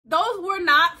Those were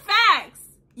not facts.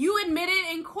 You admitted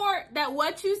in court that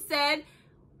what you said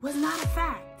was not a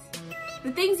fact.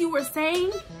 The things you were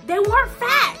saying, they weren't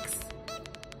facts.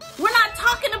 We're not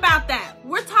talking about that.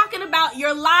 We're talking about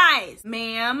your lies,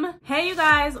 ma'am. Hey, you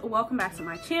guys, welcome back to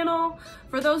my channel.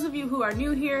 For those of you who are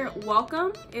new here,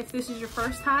 welcome. If this is your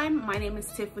first time, my name is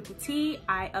Tiff with the T.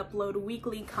 I upload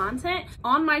weekly content.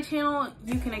 On my channel,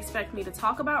 you can expect me to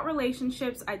talk about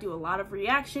relationships. I do a lot of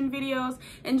reaction videos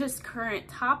and just current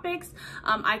topics.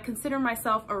 I consider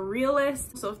myself a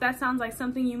realist. So if that sounds like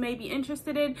something you may be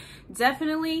interested in,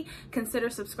 definitely consider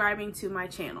subscribing to my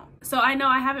channel. So I know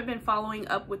I haven't been following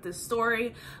up with this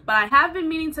story, but I have been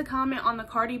meaning to comment on the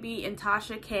Cardi B and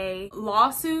Tasha K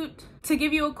lawsuit. To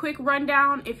give you a quick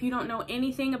rundown, if you don't know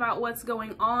anything about what's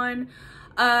going on,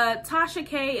 Tasha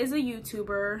K is a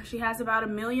YouTuber. She has about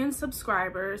 1 million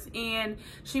subscribers, and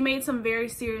she made some very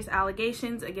serious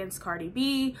allegations against Cardi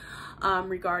B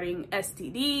regarding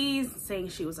STDs, saying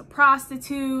she was a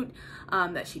prostitute,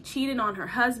 that she cheated on her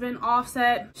husband,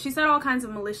 Offset. She said all kinds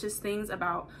of malicious things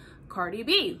about Cardi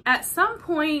B. At some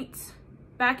point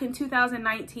back in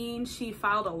 2019, she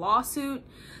filed a lawsuit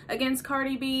against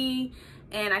Cardi B,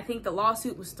 and I think the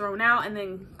lawsuit was thrown out, and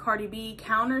then Cardi B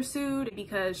countersued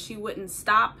because she wouldn't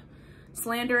stop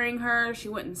slandering her. She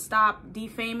wouldn't stop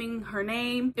defaming her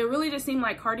name. It really just seemed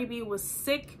like Cardi B was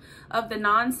sick of the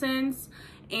nonsense,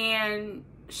 and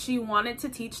she wanted to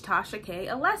teach Tasha K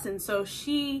a lesson. So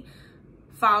she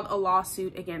filed a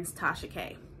lawsuit against Tasha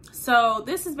K. So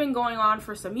this has been going on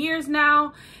for some years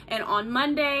now, and on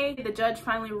Monday, the judge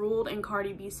finally ruled in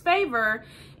Cardi B's favor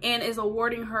and is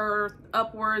awarding her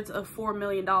upwards of $4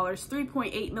 million,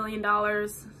 $3.8 million,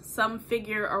 some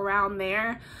figure around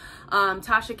there.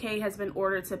 Tasha K has been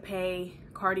ordered to pay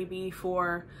Cardi B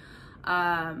for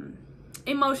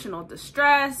emotional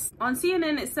distress. On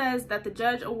CNN, it says that the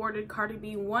judge awarded Cardi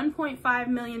B $1.5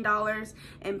 million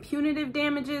in punitive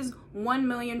damages, $1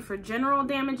 million for general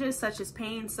damages such as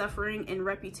pain, suffering, and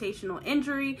reputational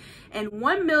injury, and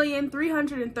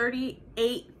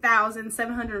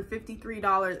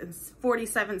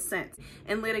 $1,338,753.47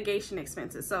 in litigation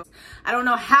expenses. So I don't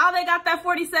know how they got that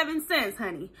 47 cents,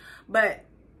 honey, but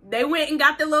they went and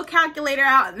got the little calculator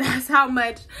out, and that's how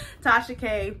much Tasha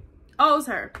K owes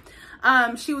her.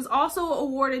 She was also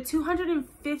awarded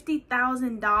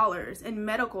 $250,000 in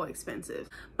medical expenses,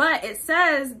 but it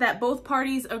says that both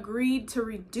parties agreed to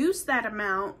reduce that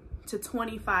amount to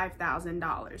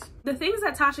 $25,000. The things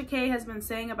that Tasha K has been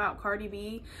saying about Cardi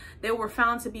B, they were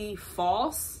found to be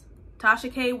false.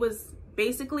 Tasha K was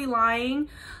basically lying.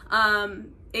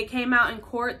 It came out in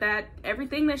court that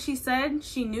everything that she said,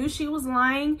 she knew she was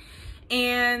lying,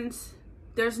 and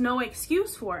there's no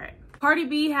excuse for it. Cardi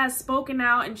B has spoken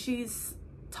out, and she's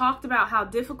talked about how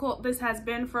difficult this has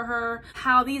been for her,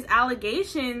 how these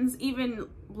allegations even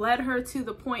led her to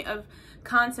the point of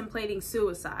contemplating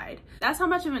suicide. That's how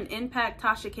much of an impact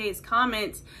Tasha K's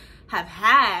comments have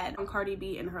had on Cardi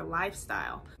B and her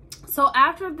lifestyle. So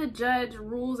after the judge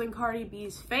rules in Cardi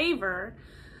B's favor,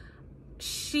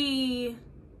 she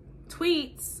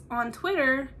tweets on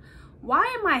Twitter,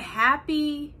 "Why am I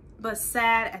happy but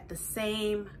sad at the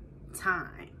same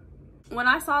time?" When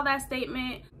I saw that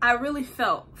statement, I really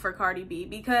felt for Cardi B,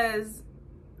 because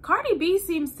Cardi B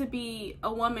seems to be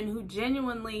a woman who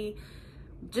genuinely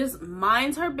just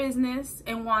minds her business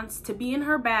and wants to be in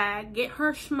her bag, get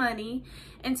her shmoney,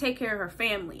 and take care of her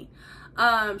family.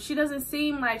 She doesn't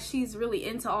seem like she's really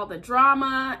into all the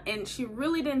drama, and she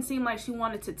really didn't seem like she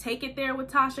wanted to take it there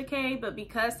with Tasha K, but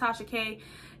because Tasha K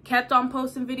kept on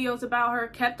posting videos about her,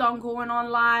 kept on going on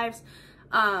lives,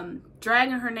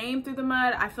 dragging her name through the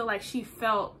mud, I feel like she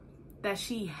felt that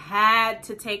she had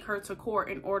to take her to court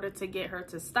in order to get her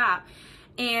to stop.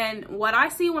 And what I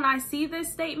see when I see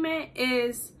this statement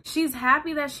is she's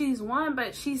happy that she's won,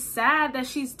 but she's sad that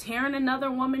she's tearing another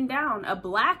woman down, a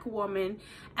black woman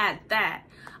at that.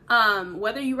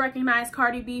 Whether you recognize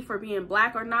Cardi B for being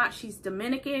black or not, she's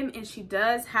Dominican and she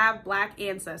does have black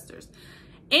ancestors.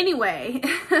 Anyway,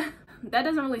 that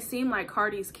doesn't really seem like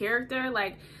Cardi's character.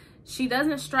 Like, she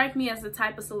doesn't strike me as the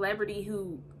type of celebrity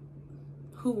who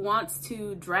wants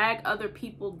to drag other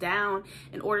people down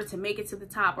in order to make it to the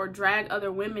top, or drag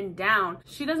other women down.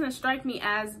 She doesn't strike me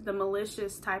as the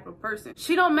malicious type of person.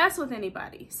 She don't mess with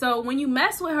anybody. So when you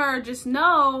mess with her, just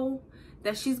know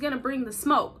that she's gonna bring the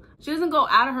smoke. She doesn't go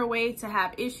out of her way to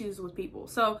have issues with people.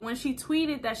 So when she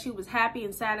tweeted that she was happy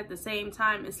and sad at the same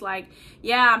time, it's like,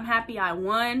 yeah, I'm happy I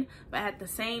won, but at the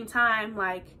same time,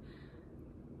 like,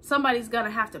 somebody's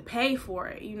gonna have to pay for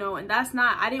it, you know, and that's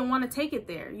not, I didn't want to take it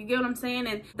there. You get what I'm saying?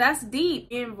 And that's deep,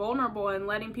 being vulnerable and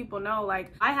letting people know,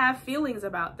 like, I have feelings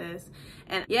about this,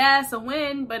 and yeah, it's a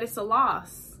win, but it's a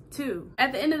loss. too.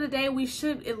 At the end of the day, we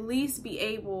should at least be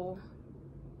able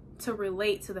to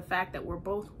relate to the fact that we're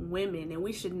both women and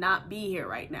we should not be here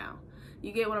right now.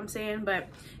 You get what I'm saying? But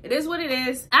it is what it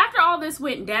is. After all this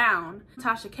went down,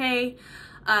 Tasha K,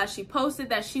 she posted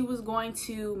that she was going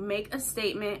to make a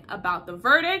statement about the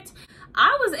verdict.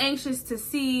 I was anxious to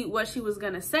see what she was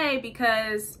gonna say,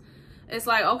 because it's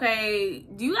like, okay,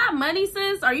 do you got money,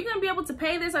 sis? Are you gonna be able to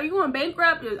pay this? Are you going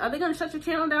bankrupt? Are they gonna shut your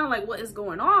channel down? Like, what is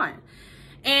going on?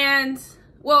 And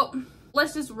well,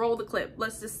 let's just roll the clip.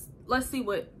 Let's see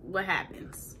what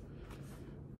happens.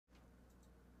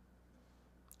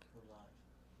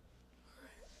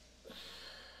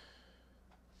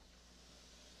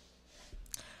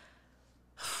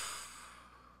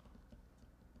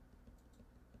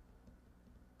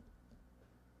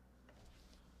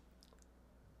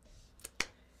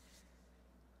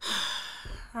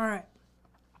 All right.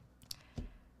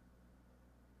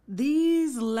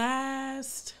 These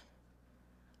last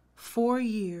 4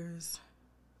 years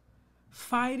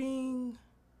fighting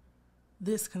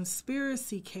this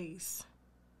conspiracy case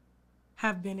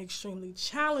have been extremely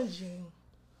challenging,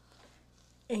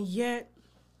 and yet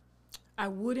I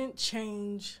wouldn't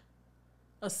change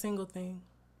a single thing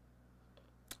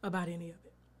about any of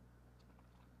it.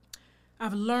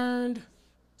 I've learned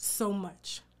so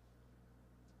much.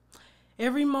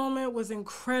 Every moment was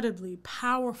incredibly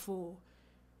powerful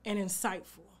and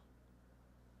insightful.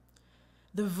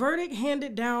 The verdict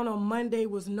handed down on Monday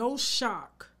was no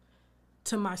shock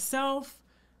to myself,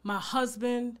 my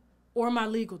husband, or my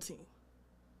legal team.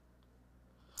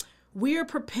 We are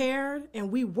prepared,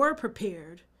 and we were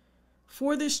prepared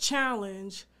for this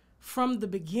challenge from the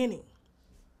beginning.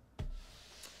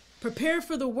 Prepared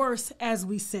for the worst, as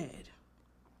we said.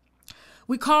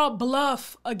 We called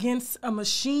bluff against a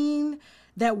machine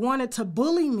that wanted to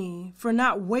bully me for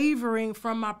not wavering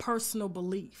from my personal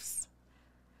beliefs.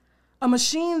 A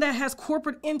machine that has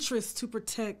corporate interests to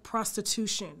protect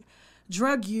prostitution,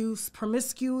 drug use,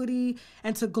 promiscuity,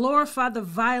 and to glorify the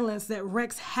violence that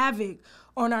wreaks havoc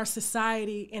on our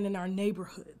society and in our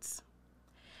neighborhoods.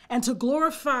 And to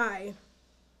glorify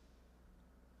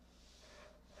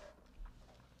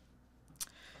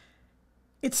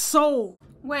its soul.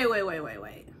 Wait.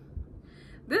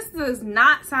 This does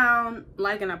not sound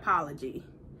like an apology.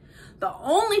 The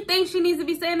only thing she needs to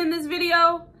be saying in this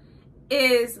video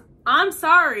is, I'm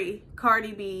sorry,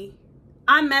 Cardi B.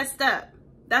 I messed up.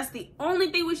 That's the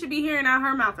only thing we should be hearing out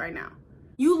her mouth right now.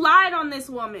 You lied on this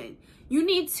woman. You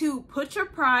need to put your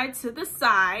pride to the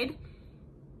side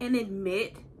and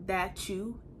admit that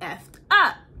you effed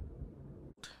up.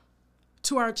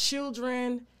 To our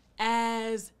children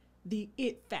as the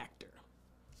it factor.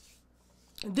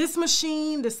 This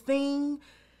machine, this thing,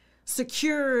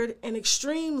 secured an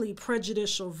extremely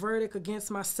prejudicial verdict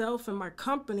against myself and my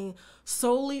company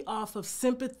solely off of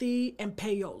sympathy and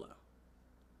payola.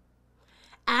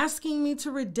 Asking me to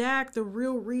redact the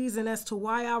real reason as to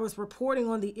why I was reporting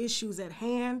on the issues at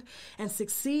hand, and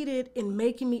succeeded in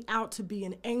making me out to be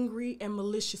an angry and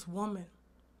malicious woman.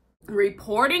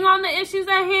 Reporting on the issues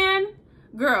at hand?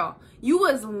 Girl, you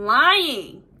was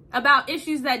lying about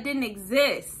issues that didn't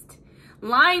exist.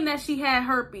 Lying that she had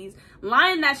herpes.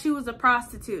 Lying that she was a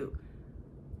prostitute.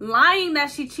 Lying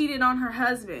that she cheated on her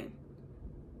husband.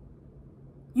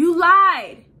 You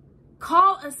lied.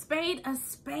 Call a spade a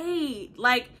spade.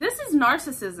 Like, this is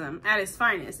narcissism at its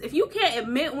finest. If you can't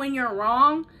admit when you're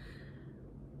wrong,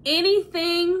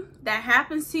 anything that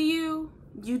happens to you,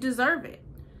 you deserve it.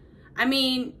 I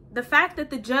mean, the fact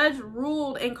that the judge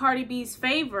ruled in Cardi B's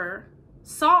favor,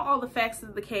 saw all the facts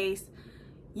of the case,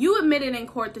 you admitted in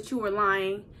court that you were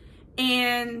lying,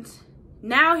 and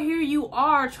now here you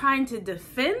are trying to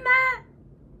defend that?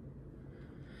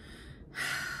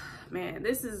 Man,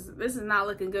 this is not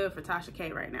looking good for Tasha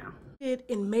K right now.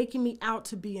 In making me out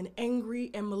to be an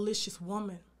angry and malicious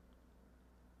woman.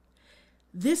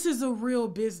 This is a real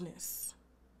business.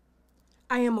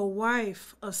 I am a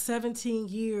wife of 17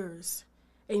 years,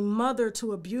 a mother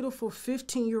to a beautiful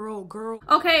 15-year-old girl.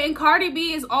 Okay, and Cardi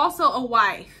B is also a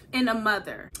wife and a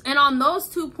mother. And on those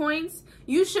 2 points,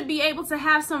 you should be able to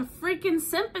have some freaking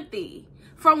sympathy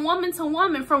from woman to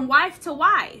woman, from wife to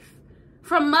wife,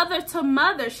 from mother to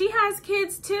mother. She has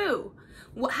kids too.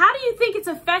 How do you think it's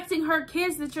affecting her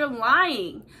kids that you're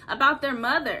lying about their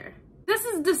mother? This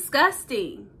is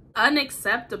disgusting,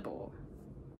 unacceptable.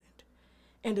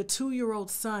 And a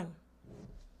 2-year-old son.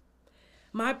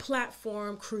 My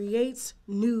platform creates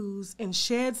news and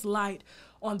sheds light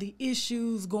on the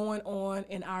issues going on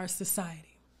in our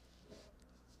society.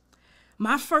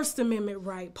 My First Amendment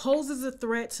right poses a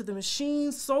threat to the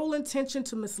machine's sole intention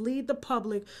to mislead the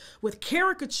public with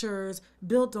caricatures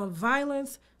built on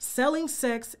violence, selling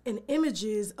sex, and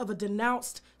images of a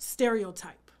denounced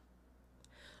stereotype.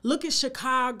 Look at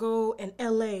Chicago and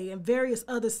LA and various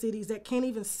other cities that can't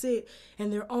even sit in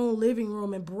their own living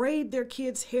room and braid their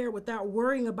kids' hair without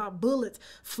worrying about bullets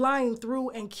flying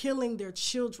through and killing their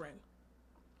children.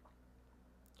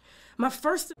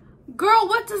 Girl,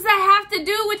 what does that have to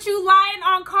do with you lying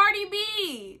on Cardi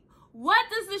B? What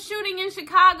does the shooting in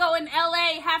Chicago and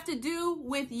LA have to do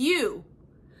with you?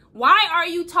 Why are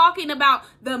you talking about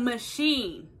the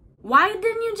machine? Why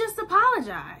didn't you just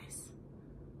apologize?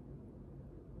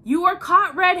 You were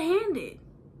caught red-handed.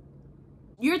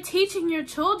 You're teaching your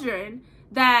children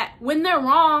that when they're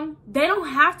wrong, they don't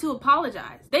have to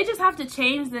apologize. They just have to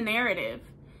change the narrative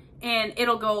and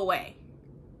it'll go away.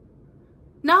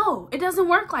 No, it doesn't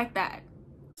work like that.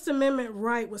 First Amendment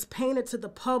right was painted to the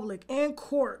public and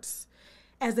courts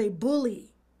as a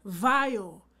bully,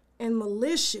 vile, and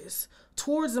malicious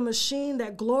towards a machine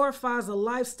that glorifies a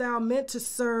lifestyle meant to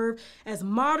serve as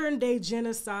modern-day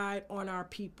genocide on our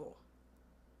people.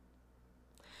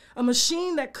 A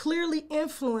machine that clearly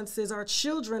influences our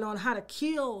children on how to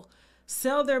kill,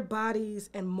 sell their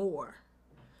bodies, and more.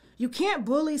 You can't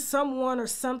bully someone or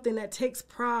something that takes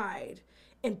pride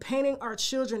in painting our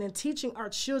children and teaching our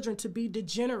children to be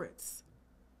degenerates.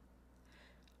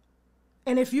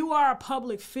 And if you are a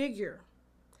public figure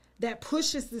that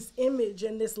pushes this image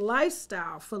and this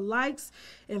lifestyle for likes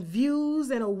and views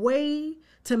and a way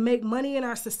to make money in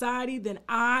our society, then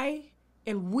I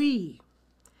and we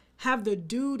have the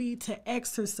duty to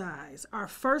exercise our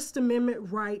First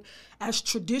Amendment right as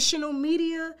traditional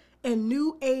media and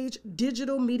new age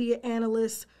digital media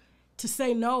analysts to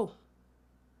say, no,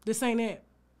 this ain't it.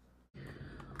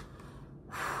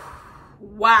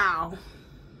 Wow.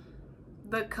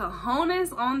 The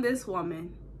cojones on this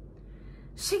woman.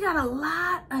 She got a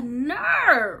lot of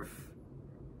nerve.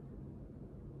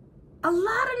 A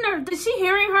lot of nerve. Is she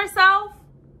hearing herself?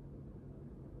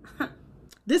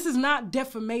 This is not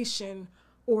defamation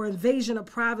or invasion of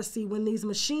privacy when these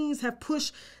machines have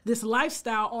pushed this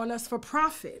lifestyle on us for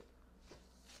profit.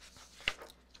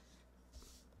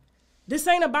 This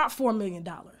ain't about $4 million.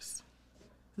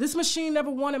 This machine never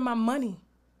wanted my money.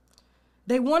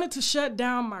 They wanted to shut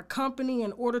down my company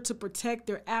in order to protect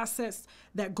their assets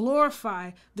that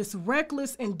glorify this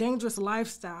reckless and dangerous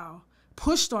lifestyle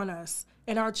pushed on us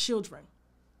and our children.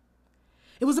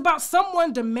 It was about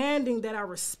someone demanding that I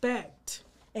respect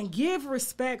and give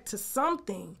respect to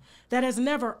something that has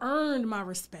never earned my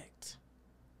respect.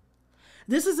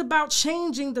 This is about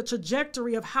changing the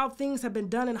trajectory of how things have been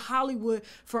done in Hollywood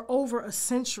for over a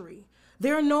century.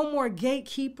 There are no more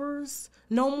gatekeepers,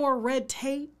 no more red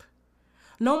tape,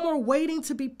 no more waiting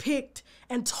to be picked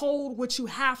and told what you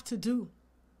have to do.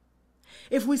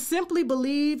 If we simply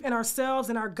believe in ourselves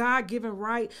and our God-given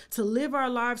right to live our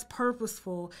lives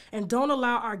purposeful and don't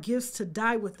allow our gifts to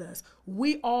die with us,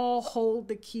 we all hold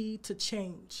the key to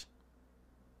change.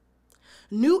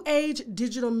 New age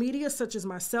digital media such as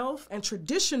myself and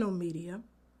traditional media,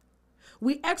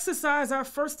 we exercise our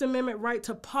First Amendment right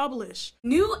to publish.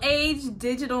 New age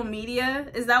digital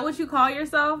media? Is that what you call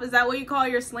yourself? Is that what you call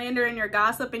your slander and your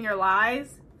gossip and your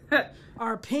lies?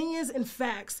 Our opinions and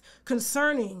facts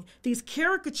concerning these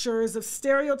caricatures of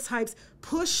stereotypes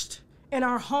pushed in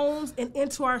our homes and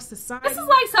into our society. This is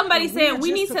like somebody saying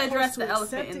we need to address the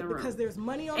elephant in the room. Because there's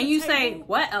money on and the you table. say,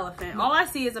 what elephant? No. All I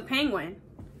see is a penguin.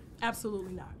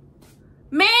 Absolutely not.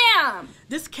 Ma'am!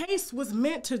 This case was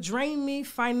meant to drain me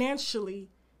financially,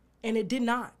 and it did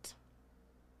not.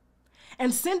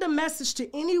 And send a message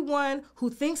to anyone who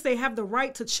thinks they have the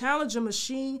right to challenge a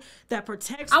machine that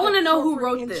protects. I want to know who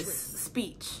wrote this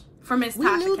speech for Miss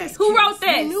Tasha K. Who wrote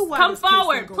this? Come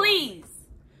forward, please.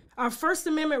 Our First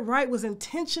Amendment right was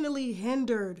intentionally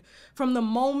hindered from the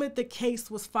moment the case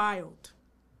was filed.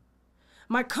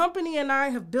 My company and I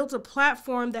have built a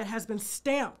platform that has been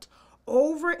stamped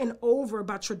over and over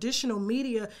by traditional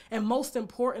media and, most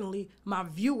importantly, my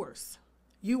viewers,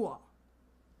 you all.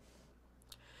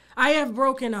 I have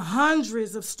broken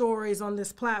hundreds of stories on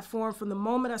this platform from the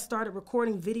moment I started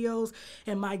recording videos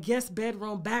in my guest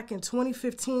bedroom back in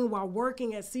 2015 while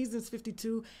working at Seasons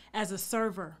 52 as a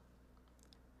server.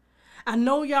 I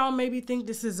know y'all maybe think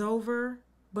this is over,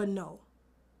 but no,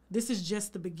 this is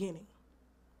just the beginning.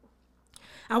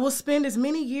 I will spend as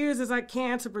many years as I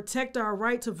can to protect our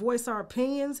right to voice our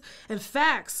opinions and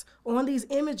facts on these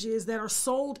images that are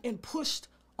sold and pushed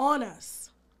on us.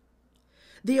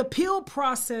 The appeal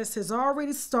process has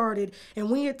already started, and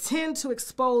we intend to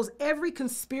expose every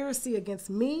conspiracy against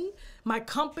me, my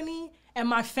company, and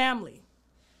my family.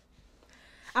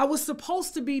 I was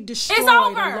supposed to be destroyed It's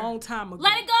over. a long time ago.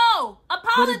 Let it go.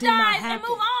 Apologize and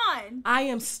move on. I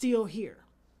am still here.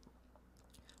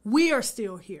 We are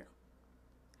still here.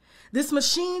 This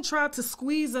machine tried to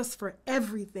squeeze us for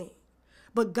everything,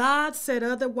 but God said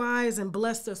otherwise and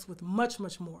blessed us with much,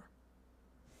 much more.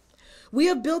 We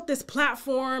have built this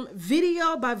platform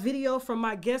video by video from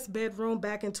my guest bedroom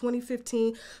back in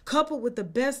 2015, coupled with the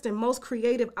best and most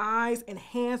creative eyes and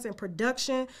hands in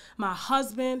production, my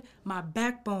husband, my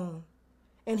backbone.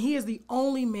 And he is the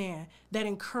only man that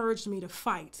encouraged me to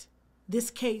fight this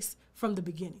case from the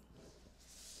beginning.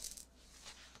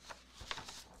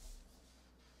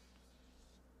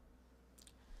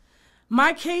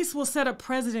 My case will set a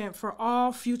precedent for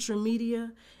all future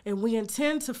media, and we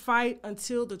intend to fight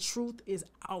until the truth is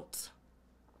out.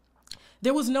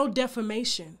 There was no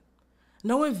defamation,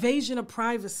 no invasion of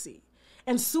privacy,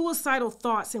 and suicidal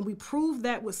thoughts, and we proved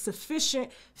that with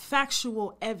sufficient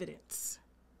factual evidence.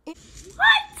 What?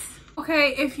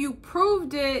 Okay, if you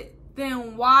proved it,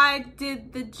 then why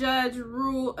did the judge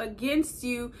rule against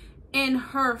you in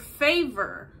her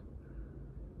favor?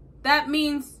 That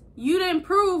means you didn't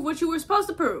prove what you were supposed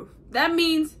to prove. That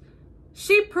means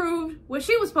she proved what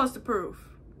she was supposed to prove.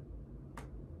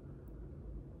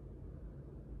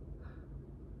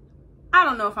 I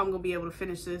don't know if I'm going to be able to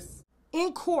finish this.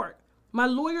 In court, my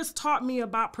lawyers taught me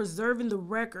about preserving the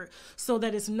record so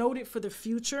that it's noted for the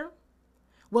future.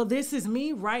 Well, this is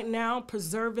me right now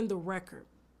preserving the record.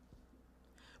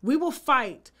 We will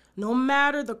fight no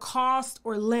matter the cost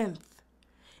or length,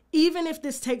 even if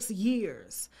this takes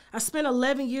years. I spent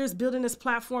 11 years building this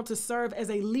platform to serve as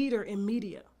a leader in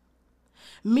media.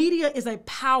 Media is a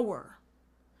power,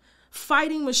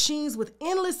 fighting machines with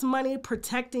endless money,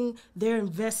 protecting their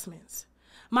investments.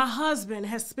 My husband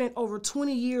has spent over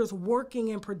 20 years working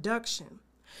in production.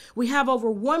 We have over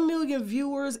 1 million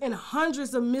viewers and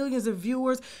hundreds of millions of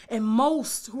viewers, and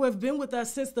most who have been with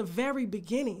us since the very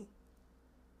beginning.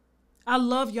 I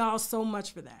love y'all so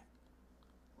much for that.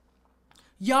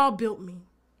 Y'all built me,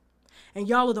 and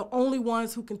y'all are the only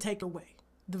ones who can take away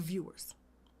the viewers.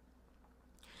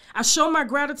 I show my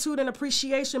gratitude and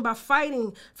appreciation by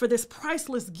fighting for this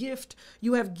priceless gift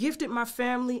you have gifted my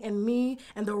family and me,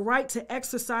 and the right to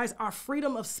exercise our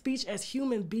freedom of speech as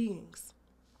human beings.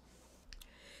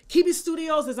 Kibi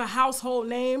Studios is a household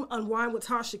name. Unwind with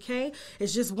Tasha K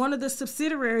is just one of the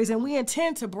subsidiaries, and we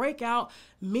intend to break out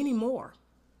many more.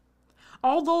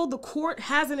 Although the court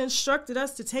hasn't instructed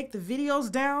us to take the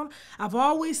videos down, I've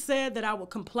always said that I will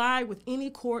comply with any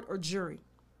court or jury.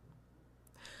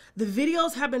 The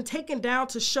videos have been taken down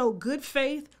to show good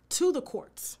faith to the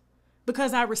courts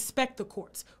because I respect the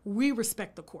courts. We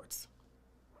respect the courts.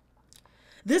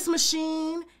 This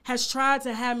machine has tried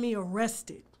to have me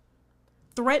arrested,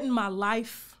 threatened my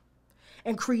life,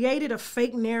 and created a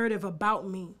fake narrative about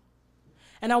me.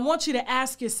 And I want you to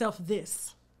ask yourself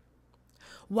this.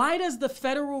 Why does the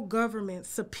federal government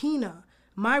subpoena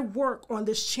my work on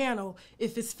this channel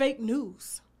if it's fake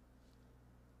news?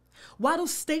 Why do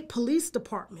state police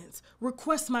departments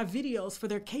request my videos for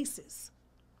their cases?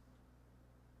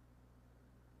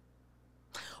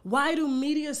 Why do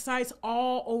media sites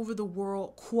all over the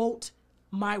world quote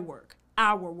my work,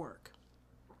 our work?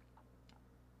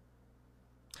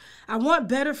 I want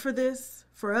better for this,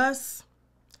 for us,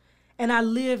 and I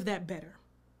live that better.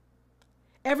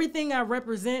 Everything I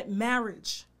represent,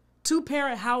 marriage,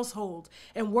 two-parent household,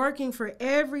 and working for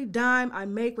every dime I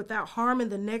make without harming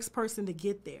the next person to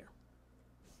get there.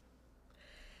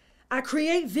 I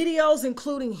create videos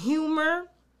including humor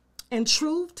and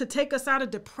truth to take us out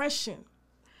of depression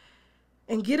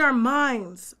and get our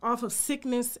minds off of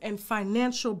sickness and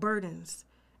financial burdens,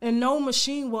 and no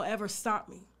machine will ever stop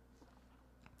me.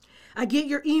 I get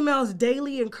your emails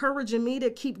daily encouraging me to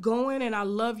keep going, and I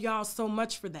love y'all so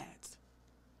much for that,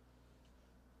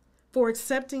 for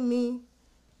accepting me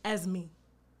as me.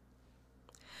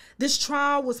 This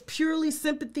trial was purely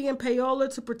sympathy and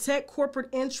payola to protect corporate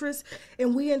interests,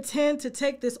 and we intend to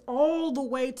take this all the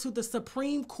way to the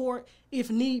Supreme Court if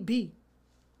need be.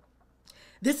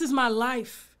 This is my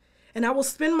life, and I will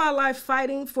spend my life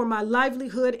fighting for my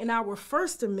livelihood and our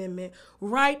First Amendment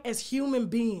right as human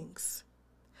beings.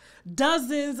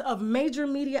 Dozens of major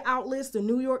media outlets, the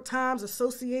New York Times,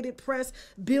 Associated Press,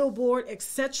 Billboard,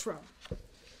 etc.,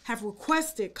 have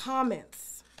requested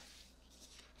comments.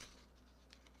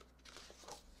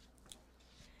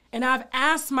 And I've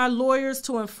asked my lawyers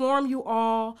to inform you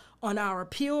all on our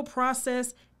appeal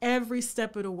process every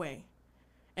step of the way.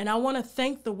 And I want to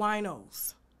thank the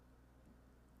winos.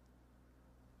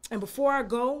 And before I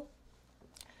go,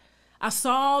 I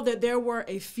saw that there were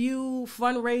a few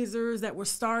fundraisers that were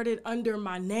started under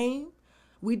my name,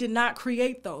 We did not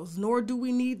create those, nor do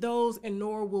we need those, and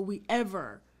nor will we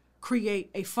ever create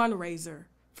a fundraiser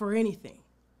for anything.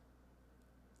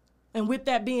 And with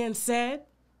that being said,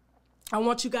 I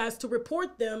want you guys to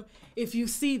report them if you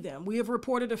see them. We have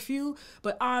reported a few,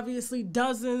 but obviously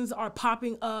dozens are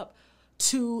popping up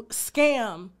to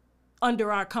scam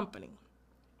under our company.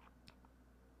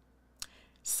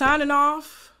 Signing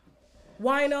off,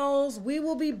 winos. We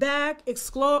will be back.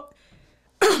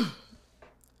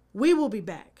 We will be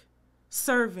back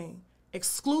serving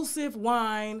exclusive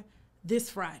wine this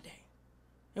Friday.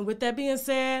 And with that being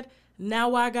said,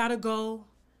 now I gotta go.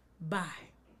 Bye.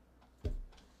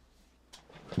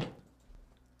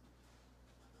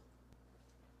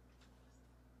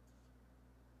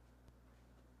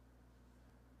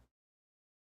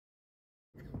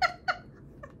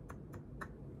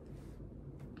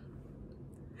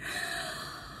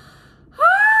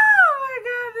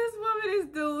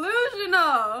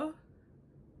 Delusional.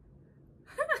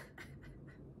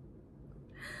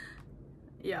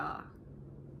 Y'all,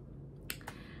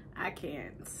 I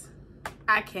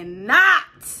cannot.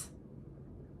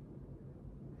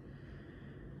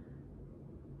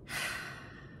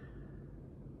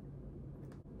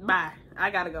 Bye. I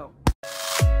gotta go.